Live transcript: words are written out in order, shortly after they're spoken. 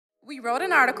We wrote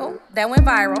an article that went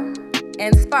viral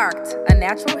and sparked a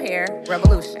natural hair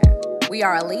revolution. We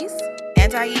are Elise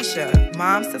and Aisha,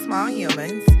 moms to small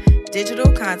humans,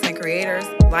 digital content creators,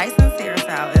 licensed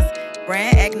hairstylists,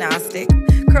 brand agnostic,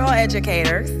 curl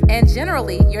educators, and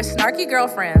generally your snarky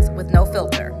girlfriends with no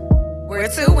filter. We're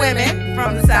two women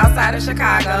from the south side of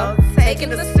Chicago,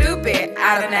 taking the stupid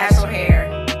out of natural hair.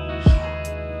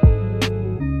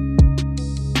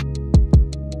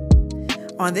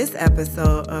 On this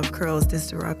episode of Curls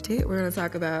Disrupted, we're going to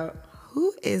talk about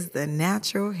who is the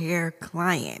natural hair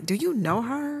client. Do you know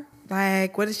her?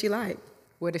 Like, what is she like?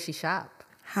 Where does she shop?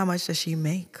 How much does she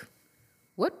make?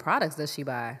 What products does she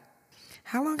buy?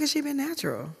 How long has she been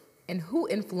natural? And who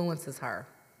influences her?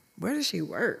 Where does she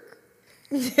work?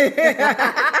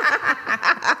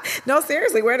 No,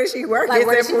 seriously, where does she work? Like,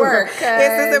 where does she work?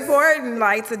 It's important,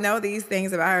 like, to know these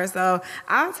things about her. So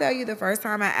I'll tell you, the first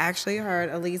time I actually heard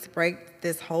Elise break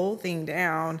this whole thing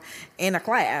down in a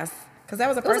class, because that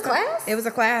was the first class? It was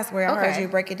a class where I heard Okay. you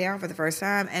break it down for the first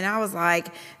time, and I was like,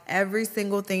 every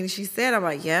single thing she said, I'm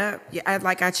like, yeah,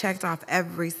 I checked off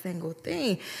every single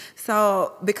thing.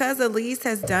 So because Elise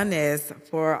has done this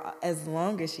for as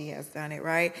long as she has done it,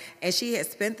 right, and she has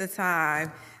spent the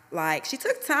time. Like, she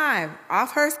took time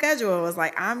off her schedule. It was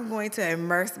like, I'm going to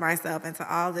immerse myself into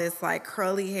all this, like,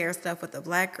 curly hair stuff with the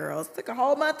black girls. Took a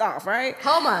whole month off, right?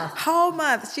 Whole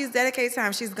month. She's dedicated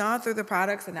time. She's gone through the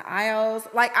products and the aisles.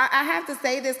 Like, I have to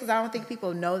say this because I don't think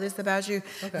people know this about you.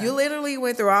 Okay. You literally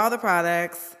went through all the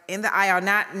products in the aisle,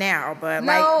 not now, but,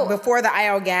 No. like, before the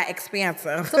aisle got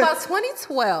expansive. So about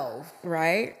 2012,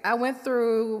 Right? I went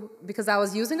through, because I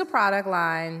was using a product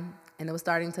line and it was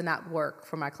starting to not work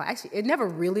for my clients. Actually, it never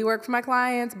really worked for my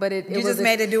clients, but it You was just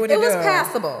made it do what it do. It was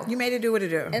passable. You made it do what it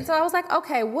do. And so I was like,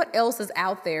 okay, what else is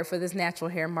out there for this natural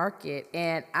hair market?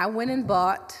 And I went and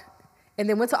bought, and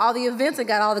then went to all the events and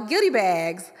got all the goodie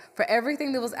bags for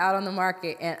everything that was out on the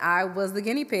market. And I was the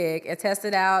guinea pig and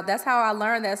tested out. That's how I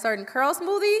learned that certain curl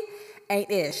smoothie ain't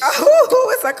ish.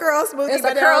 Oh, it's a curl smoothie. It's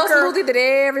a curl smoothie that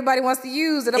everybody wants to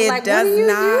use. And I'm like, what are you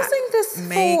using this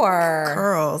for?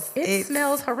 Curls. It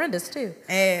smells horrendous too.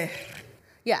 Eh.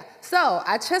 Yeah, so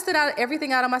I tested out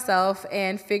everything out on myself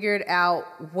and figured out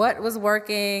what was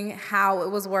working, how it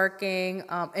was working,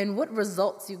 and what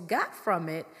results you got from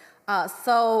it.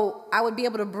 So I would be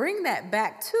able to bring that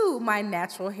back to my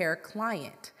natural hair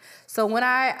client. So when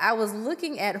I was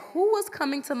looking at who was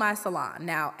coming to my salon,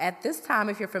 now at this time,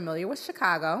 if you're familiar with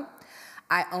Chicago,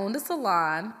 I owned a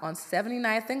salon on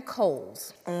 79th and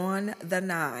Coles. On the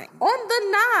 9. On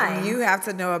the 9. You have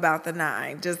to know about the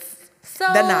 9. Just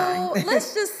So the 9.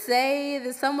 let's just say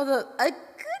that a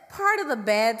good part of the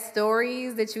bad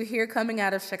stories that you hear coming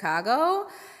out of Chicago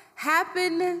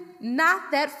happen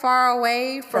not that far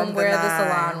away from where the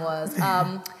salon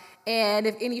was. And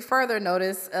if any further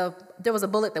notice, there was a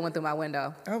bullet that went through my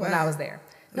window when I was there.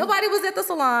 Nobody was at the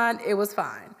salon. It was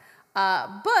fine.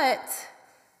 But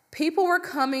people were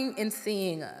coming and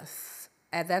seeing us.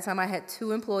 At that time, I had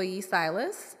 2 employee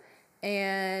stylists,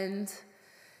 and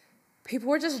people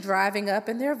were just driving up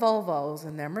in their Volvos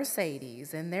and their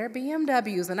Mercedes and their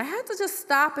BMWs, and I had to just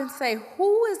stop and say,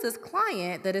 who is this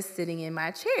client that is sitting in my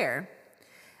chair?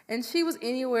 And she was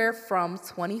anywhere from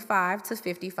 25 to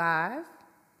 55.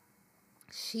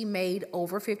 She made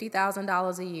over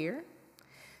 $50,000 a year.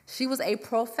 She was a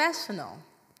professional.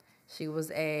 She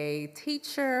was a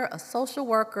teacher, a social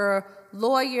worker,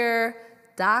 lawyer,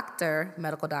 doctor,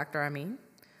 medical doctor,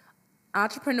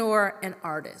 entrepreneur, and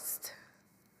artist.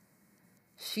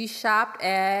 She shopped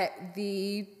at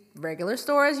the regular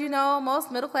stores,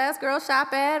 most middle-class girls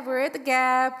shop at. We're at the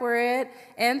Gap, we're at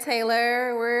Ann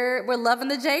Taylor, we're loving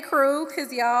the J. Crew, because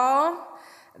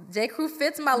J. Crew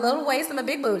fits my little waist and my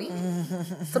big booty,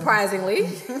 surprisingly.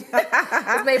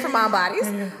 It's made for mom bodies.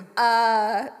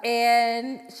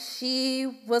 And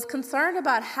she was concerned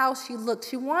about how she looked.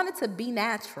 She wanted to be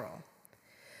natural.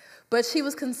 But she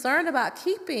was concerned about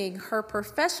keeping her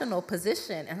professional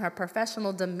position and her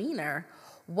professional demeanor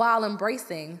while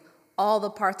embracing all the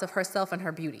parts of herself and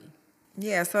her beauty.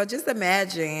 Yeah, so just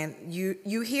imagine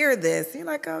you hear this. You're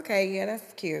like, okay, yeah,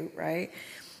 that's cute, right?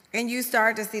 And you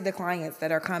start to see the clients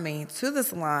that are coming to the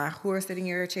salon who are sitting in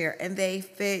your chair, and they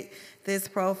fit this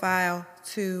profile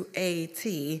to a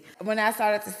T. When I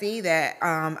started to see that,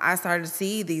 I started to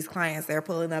see these clients, they're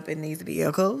pulling up in these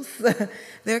vehicles.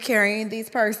 They're carrying these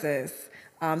purses.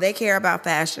 They care about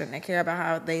fashion. They care about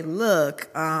how they look.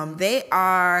 They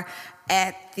are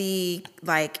at the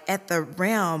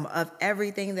realm of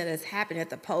everything that is happening, at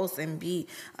the pulse and beat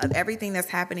of everything that's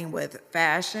happening with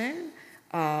fashion,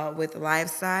 with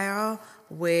lifestyle,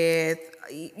 with,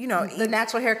 you know, the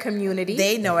natural hair community.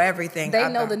 They know everything. They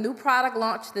know the new product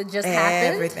launch that just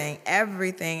happened.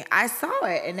 Everything. I saw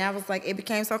it, and I was like, it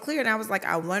became so clear, and I was like,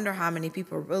 I wonder how many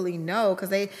people really know,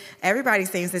 because everybody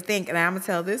seems to think, and I'm gonna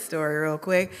tell this story real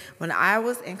quick. When I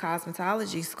was in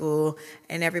cosmetology school,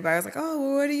 and everybody was like, oh,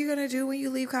 well, what are you gonna do when you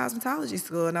leave cosmetology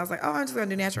school? And I was like, oh, I'm just gonna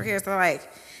do natural hair. So like,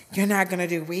 you're not gonna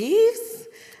do weaves?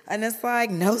 And it's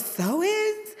like, no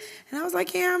sew-ins? And I was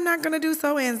like, yeah, I'm not going to do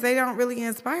sew-ins. They don't really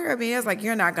inspire me. It's like,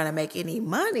 you're not going to make any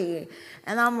money.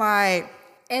 And I'm like...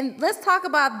 And let's talk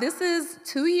about, this is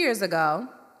 2 years ago.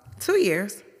 2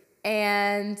 years.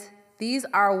 And these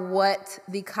are what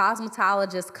the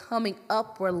cosmetologists coming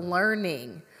up were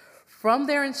learning from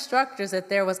their instructors, that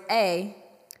there was A,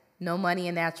 no money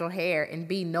in natural hair, and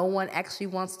B, no one actually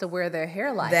wants to wear their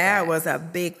hair like that. That was a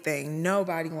big thing.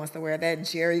 Nobody wants to wear that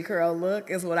Jerry curl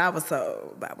look, is what I was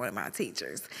told by one of my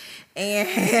teachers.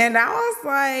 And I was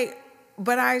like,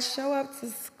 but I show up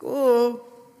to school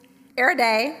every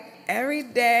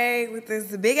day with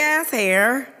this big ass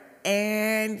hair,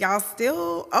 and y'all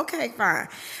still, okay, fine.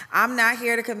 I'm not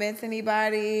here to convince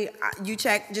anybody.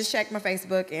 Just check my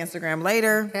Facebook, Instagram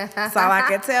later. That's all I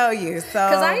can tell you. So,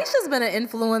 because Aisha's been an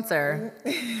influencer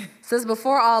since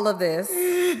before all of this.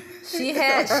 She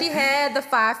had the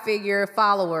 5-figure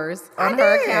followers on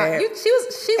her account. She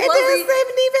was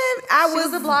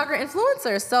a blogger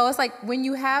influencer. So it's like, when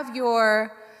you have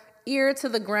your ear to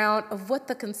the ground of what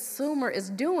the consumer is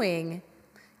doing,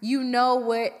 you know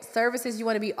what services you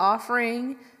want to be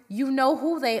offering, you know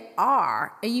who they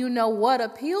are, and you know what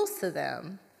appeals to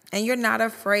them. And you're not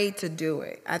afraid to do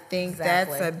it. I think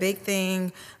that's a big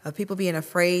thing of people being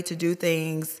afraid to do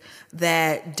things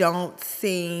that don't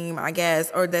seem, I guess,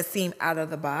 or that seem out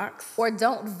of the box. Or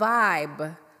don't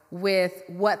vibe with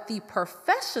what the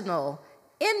professional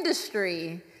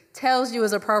industry tells you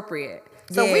is appropriate.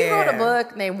 So we wrote a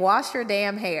book named Wash Your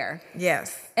Damn Hair.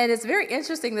 Yes. And it's very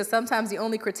interesting that sometimes the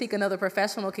only critique another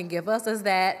professional can give us is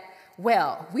that,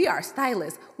 well, we are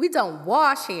stylists. We don't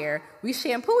wash hair. We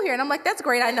shampoo hair. And I'm like, that's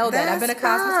great. I know that. I've been a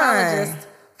cosmetologist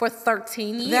for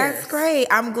 13 years. That's great.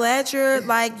 I'm glad you're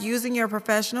like using your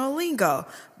professional lingo.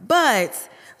 But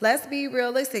let's be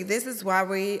realistic. This is why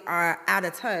we are out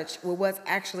of touch with what's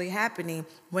actually happening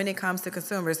when it comes to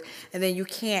consumers. And then you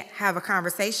can't have a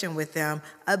conversation with them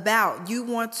about, you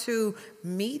want to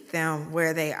meet them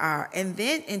where they are and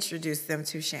then introduce them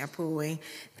to shampooing.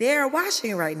 They're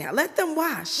washing right now. Let them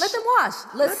wash. Let them wash.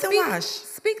 Let them wash.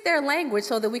 Speak their language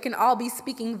so that we can all be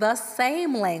speaking the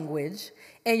same language,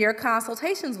 and your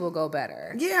consultations will go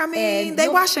better. Yeah, I mean, they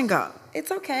wash and go.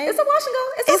 It's okay. It's a wash and go.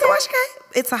 It's a wash and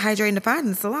go. It's a hydrate and define in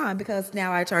the salon, because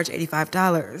now I charge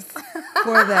 $85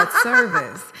 for that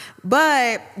service.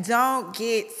 But don't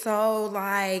get so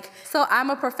like... So I'm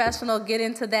a professional, get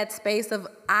into that space of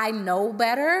I know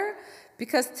better,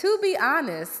 because to be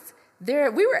honest,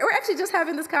 we're actually just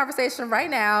having this conversation right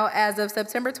now as of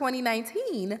September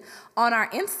 2019 on our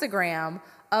Instagram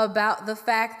about the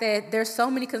fact that there's so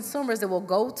many consumers that will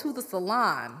go to the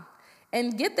salon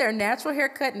and get their natural hair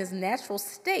cut in its natural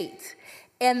state,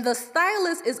 and the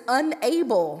stylist is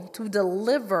unable to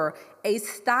deliver a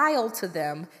style to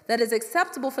them that is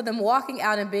acceptable for them walking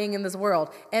out and being in this world.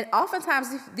 And oftentimes,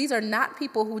 these are not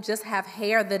people who just have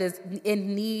hair that is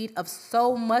in need of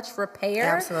so much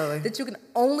repair. Absolutely. That you can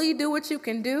only do what you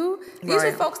can do. These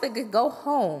are folks that could go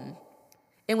home,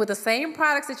 and with the same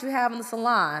products that you have in the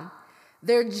salon,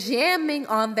 they're jamming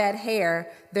on that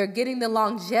hair. They're getting the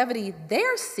longevity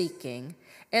they're seeking,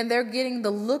 and they're getting the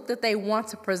look that they want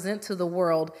to present to the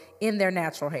world in their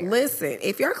natural hair. Listen,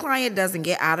 if your client doesn't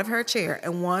get out of her chair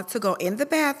and want to go in the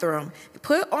bathroom,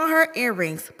 put on her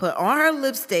earrings, put on her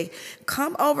lipstick,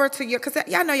 come over to your, because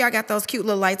y'all know y'all got those cute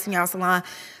little lights in y'all salon.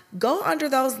 Go under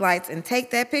those lights and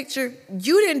take that picture.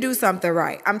 You didn't do something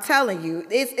right. I'm telling you,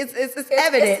 it's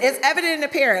evident. It's evident and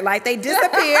apparent. Like, they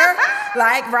disappear,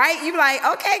 like, right? You be like,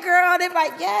 okay, girl. They're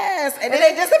like, yes, and then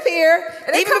they disappear.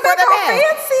 And they come back all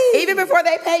fancy. Even before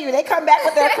they pay you, they come back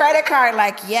with their credit card.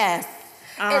 Like, yes.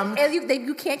 And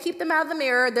you can't keep them out of the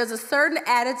mirror. There's a certain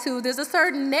attitude. There's a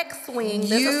certain neck swing.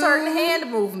 There's a certain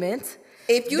hand movement.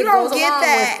 If you don't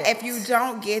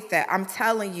get that, I'm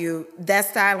telling you, that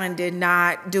styling did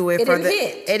not do it.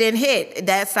 It didn't hit.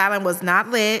 That styling was not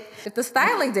lit. If the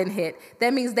styling didn't hit,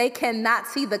 that means they cannot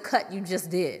see the cut you just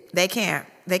did. They can't.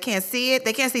 They can't see it.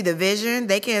 They can't see the vision.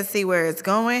 They can't see where it's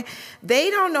going. They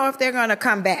don't know if they're going to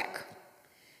come back.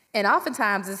 And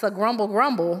oftentimes it's a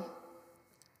grumble.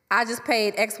 I just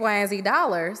paid X, Y, and Z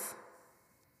dollars,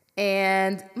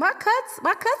 and my cut's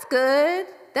good.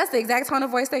 That's the exact tone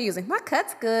of voice they're using. My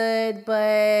cut's good,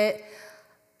 but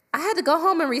I had to go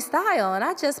home and restyle, and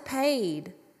I just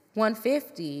paid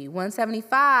 $150, $175,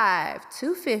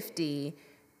 $250,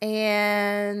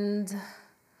 and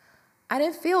I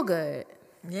didn't feel good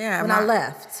when I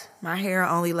left. My hair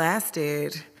only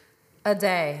lasted a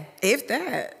day. If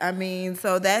that. I mean,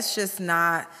 so that's just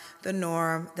not the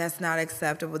norm. That's not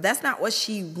acceptable. That's not what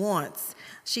she wants.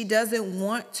 She doesn't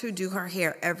want to do her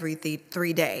hair every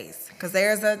 3 days. Because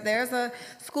there's a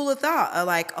school of thought of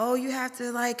like, oh, you have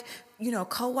to like,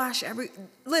 co-wash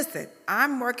Listen,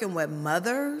 I'm working with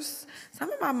mothers.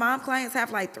 Some of my mom clients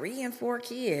have like 3 and 4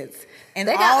 kids. And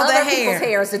they got other people's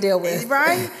hairs to deal with.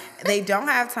 Right? They don't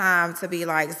have time to be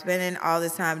like spending all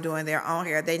this time doing their own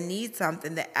hair. They need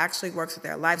something that actually works with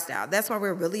their lifestyle. That's why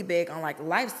we're really big on like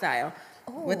lifestyle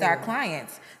with our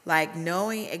clients. Like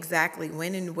knowing exactly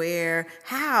when and where,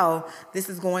 how this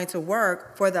is going to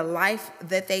work for the life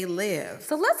that they live.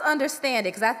 So let's understand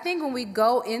it, because I think when we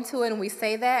go into it and we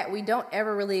say that, we don't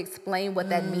ever really explain what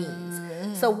that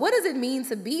means. So what does it mean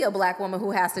to be a Black woman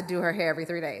who has to do her hair every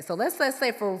 3 days? So let's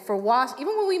say for wash,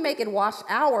 even when we make it wash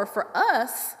hour, for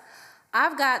us,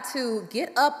 I've got to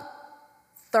get up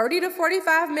 30 to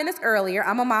 45 minutes earlier.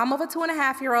 I'm a mom of a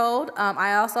 2.5-year-old.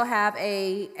 I also have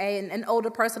an older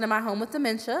person in my home with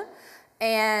dementia.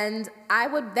 And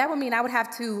that would mean I would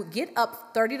have to get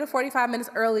up 30 to 45 minutes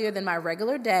earlier than my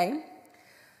regular day,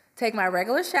 take my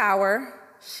regular shower,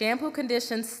 shampoo,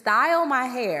 condition, style my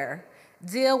hair,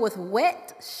 deal with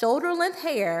wet, shoulder-length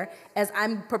hair as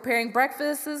I'm preparing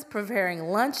breakfasts, preparing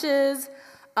lunches,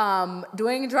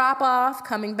 doing drop-off,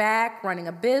 coming back, running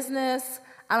a business.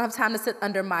 I don't have time to sit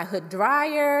under my hood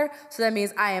dryer, so that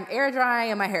means I am air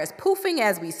drying and my hair is poofing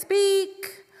as we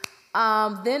speak.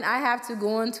 Then I have to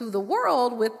go into the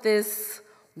world with this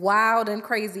wild and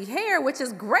crazy hair, which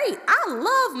is great. I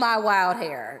love my wild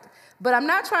hair, but I'm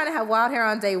not trying to have wild hair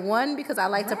on day one because I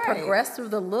like to progress through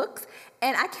the looks.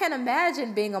 And I can't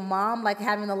imagine being a mom, like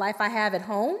having the life I have at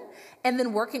home, and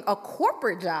then working a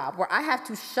corporate job where I have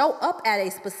to show up at a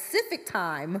specific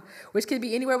time, which could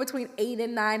be anywhere between 8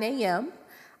 and 9 a.m.,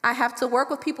 I have to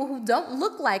work with people who don't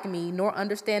look like me nor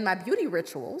understand my beauty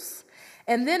rituals.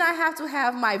 And then I have to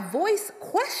have my voice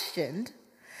questioned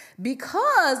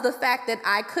because the fact that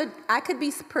I could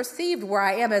be perceived where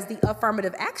I am as the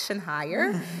affirmative action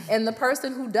hire, and the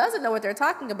person who doesn't know what they're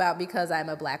talking about because I'm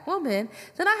a Black woman,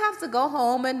 then I have to go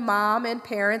home and mom and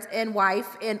parents and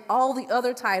wife and all the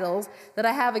other titles that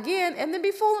I have again, and then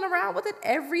be fooling around with it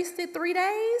every 3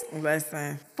 days.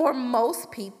 Listen. For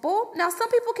most people. Now, some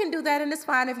people can do that, and it's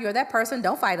fine if you're that person.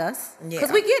 Don't fight us.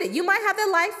 Because we get it. You might have that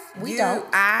life. We don't.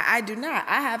 I do not.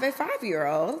 I have a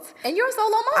 5-year-old. And you're a solo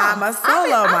mom. I'm a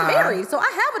solo mom. I'm married, so I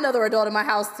have another adult in my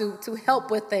house to help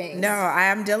with things. No, I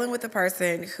am dealing with a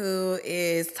person who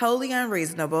is totally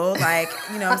unreasonable. Like,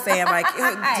 you know what I'm saying? Like,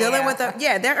 dealing with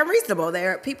they're unreasonable.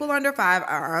 They're people under 5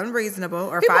 are unreasonable,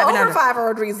 or people 5 and over under. 5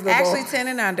 are unreasonable. Actually, 10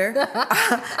 and under.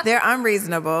 They're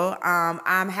unreasonable.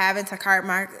 I'm having to cart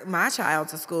my child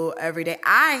to school every day.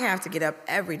 I have to get up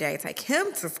every day, take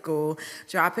him to school,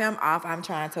 drop him off. I'm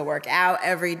trying to work out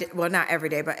every day. Well, not every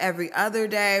day, but every other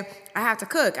day. I have to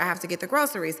cook. I have to get the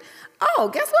groceries.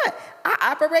 Oh, guess what?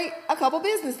 I operate a couple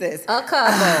businesses. A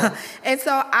couple. And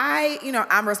so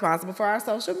I'm responsible for our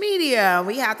social media.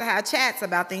 We have to have chats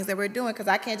about things that we're doing because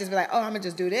I can't just be like, oh, I'm going to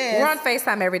just do this. We're on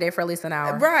FaceTime every day for at least an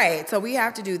hour. Right. So we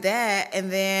have to do that.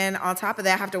 And then on top of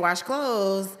that, I have to wash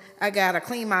clothes. I got to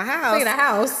clean my house. Clean the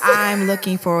house. I'm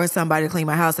looking for somebody to clean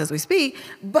my house as we speak.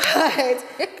 But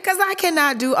because I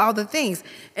cannot do all the things.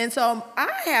 And so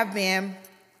I have been,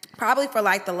 probably for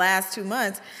like the last 2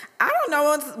 months, I don't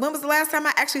know when was the last time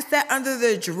I actually sat under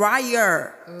the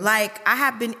dryer. Like, I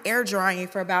have been air drying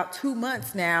for about 2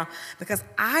 months now because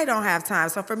I don't have time.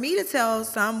 So for me to tell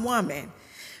some woman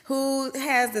who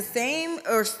has the same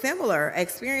or similar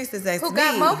experiences as me. Who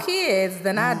got more kids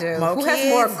than I do. Who has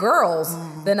more girls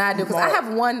than I do. Because I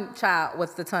have one child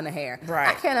with a ton of hair. Right.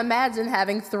 I can't imagine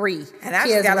having 3 and I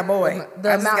just got a boy.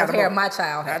 The amount of hair my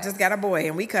child has. I just got a boy,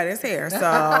 and we cut his hair,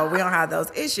 so we don't have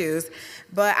those issues.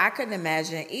 But I couldn't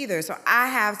imagine either. So I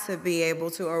have to be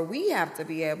able to, or we have to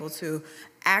be able to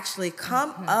actually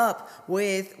come up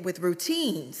with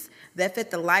routines that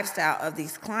fit the lifestyle of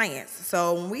these clients.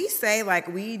 So when we say like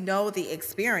we know the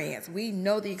experience,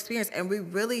 and we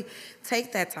really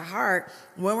take that to heart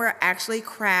when we're actually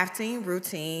crafting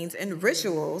routines and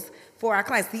rituals for our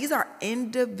clients. These are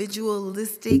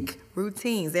individualistic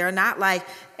routines. They're not like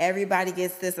everybody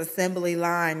gets this assembly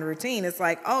line routine. It's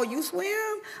like, oh, you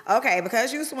swim? Okay,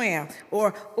 because you swim.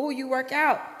 Or, oh, you work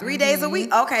out 3 days a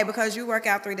week. Okay, because you work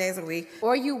out 3 days a week.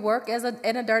 Or you work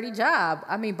in a dirty job.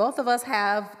 I mean, both of us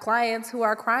have clients who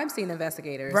are crime scene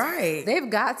investigators. Right. They've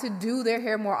got to do their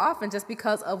hair more often just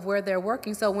because of where they're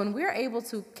working. So when we're able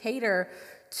to cater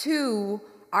to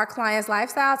our clients'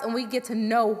 lifestyles and we get to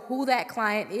know who that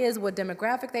client is, what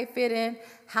demographic they fit in,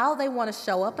 how they want to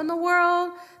show up in the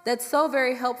world, that's so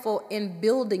very helpful in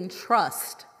building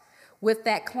trust with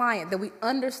that client, that we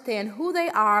understand who they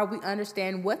are, we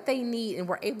understand what they need, and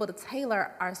we're able to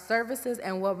tailor our services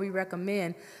and what we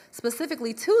recommend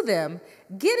specifically to them,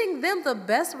 getting them the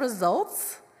best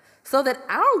results so that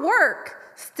our work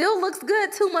still looks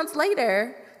good 2 months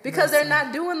later because they're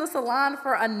not doing the salon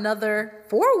for another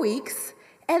 4 weeks.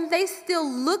 And they still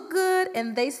look good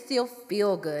and they still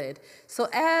feel good. So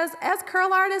as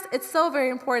curl artists, it's so very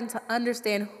important to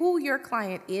understand who your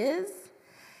client is,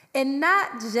 and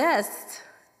not just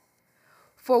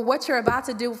for what you're about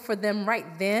to do for them right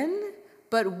then,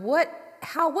 but what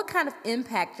kind of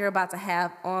impact you're about to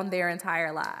have on their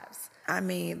entire lives. I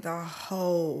mean, the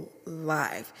whole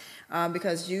life.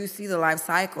 Because you see the life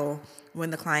cycle when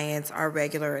the clients are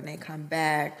regular and they come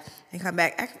back. In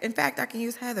fact, I can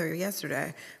use Heather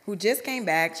yesterday, who just came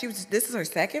back. This is her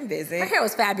second visit. Her hair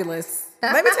was fabulous.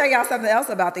 Let me tell y'all something else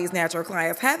about these natural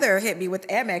clients. Heather hit me with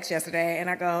Amex yesterday, and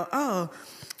I go, oh,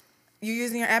 you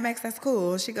using your Amex? That's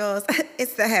cool. She goes,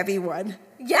 it's the heavy one.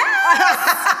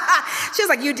 Yes! She was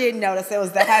like, you didn't notice it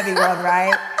was the heavy one,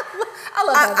 right? I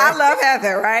love Heather. I love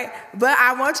Heather, right? But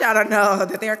I want y'all to know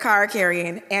that they're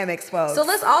card-carrying Amex folks. So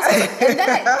let's also, and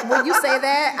that, when you say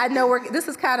that, I know this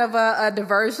is kind of a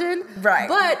diversion. Right.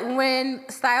 But when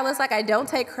stylists, like, I don't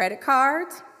take credit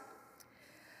cards,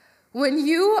 when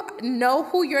you know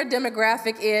who your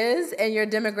demographic is, and your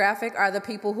demographic are the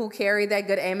people who carry that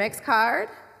good Amex card,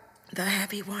 the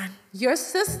heavy one, your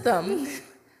system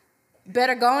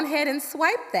better go ahead and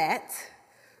swipe that,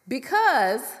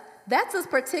 because that's a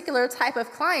particular type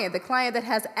of client, the client that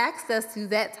has access to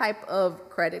that type of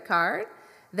credit card,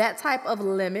 that type of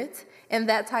limit, and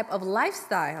that type of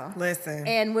lifestyle. Listen.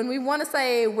 And when we want to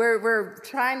say we're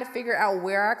trying to figure out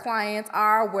where our clients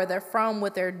are, where they're from,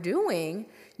 what they're doing,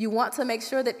 you want to make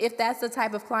sure that if that's the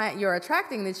type of client you're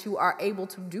attracting, that you are able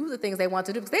to do the things they want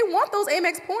to do, because they want those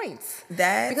Amex points.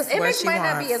 That's because what Amex she might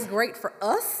wants. not be as great for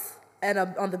us. And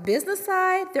on the business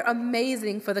side, they're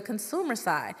amazing for the consumer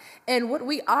side. And what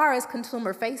we are is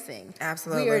consumer facing.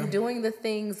 Absolutely. We are doing the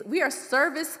things, we are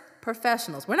service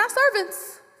professionals. We're not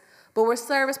servants, but we're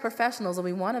service professionals, and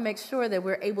we want to make sure that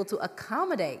we're able to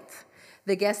accommodate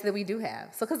the guests that we do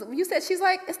have. So, because you said, she's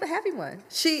like, it's the heavy one.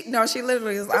 She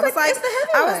literally was. I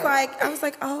was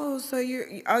like, oh, so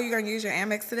you're gonna use your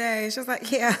Amex today? She was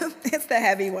like, yeah, it's the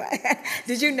heavy one.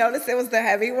 Did you notice it was the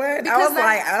heavy one? I was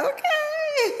like, okay.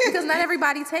 Because not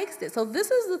everybody takes it. So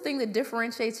this is the thing that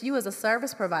differentiates you as a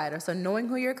service provider. So knowing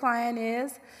who your client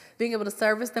is, being able to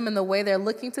service them in the way they're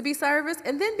looking to be serviced,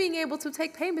 and then being able to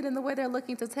take payment in the way they're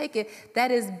looking to take it.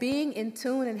 That is being in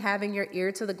tune and having your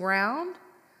ear to the ground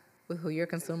with who your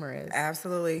consumer is.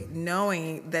 Absolutely.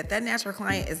 Knowing that natural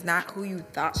client is not who you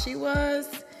thought she was.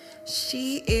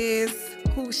 She is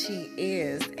who she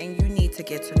is, and you need to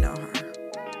get to know her.